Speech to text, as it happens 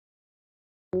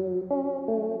The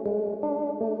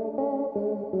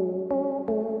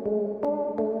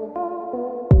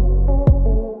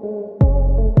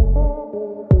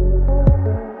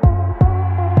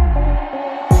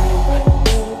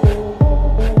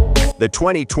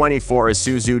 2024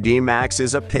 Isuzu D-Max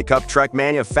is a pickup truck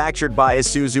manufactured by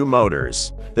Isuzu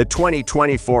Motors. The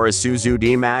 2024 Isuzu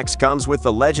D-Max comes with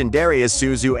the legendary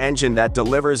Isuzu engine that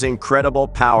delivers incredible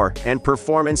power and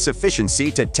performance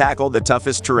efficiency to tackle the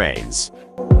toughest terrains.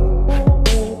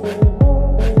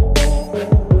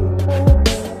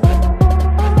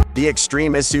 The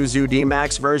extreme Isuzu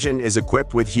D-Max version is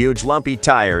equipped with huge lumpy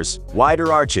tires,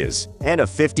 wider arches, and a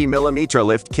 50mm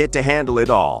lift kit to handle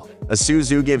it all.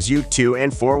 Isuzu gives you 2-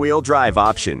 and 4-wheel drive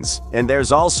options, and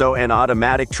there's also an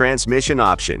automatic transmission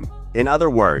option. In other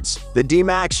words, the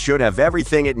D-Max should have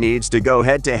everything it needs to go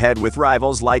head-to-head with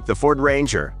rivals like the Ford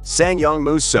Ranger, SsangYong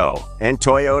Musso, and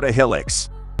Toyota Hilux.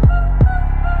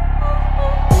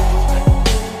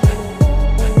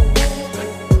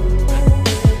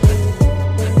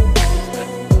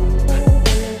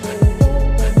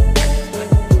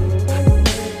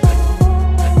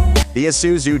 The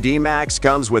Isuzu D-Max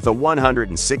comes with a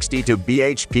 162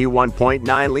 bhp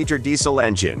 1.9-liter diesel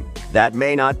engine. That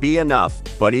may not be enough,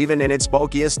 but even in its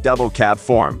bulkiest double-cab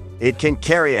form, it can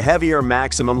carry a heavier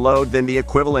maximum load than the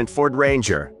equivalent Ford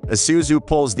Ranger. Isuzu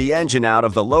pulls the engine out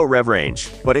of the low rev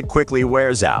range, but it quickly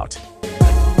wears out.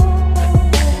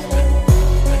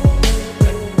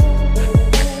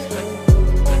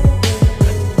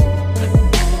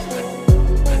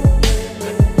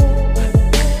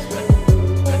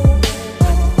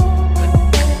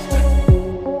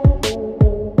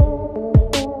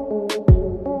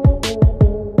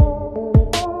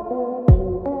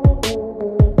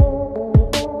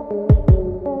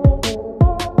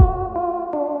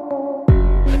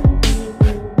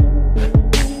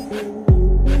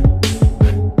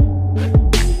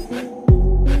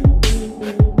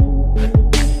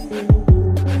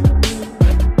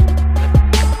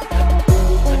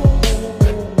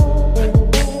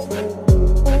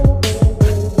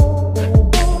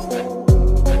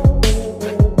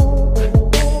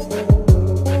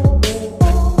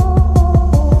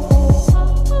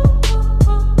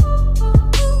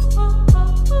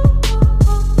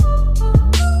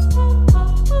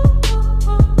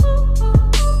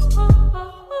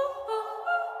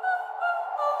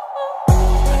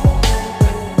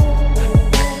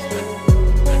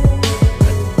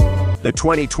 The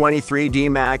 2023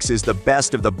 D-Max is the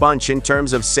best of the bunch in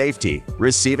terms of safety,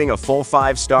 receiving a full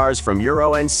 5 stars from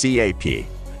Euro NCAP.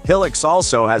 Hilux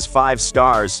also has 5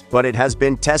 stars, but it has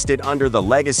been tested under the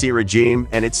legacy regime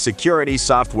and its security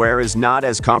software is not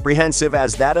as comprehensive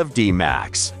as that of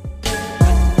D-Max.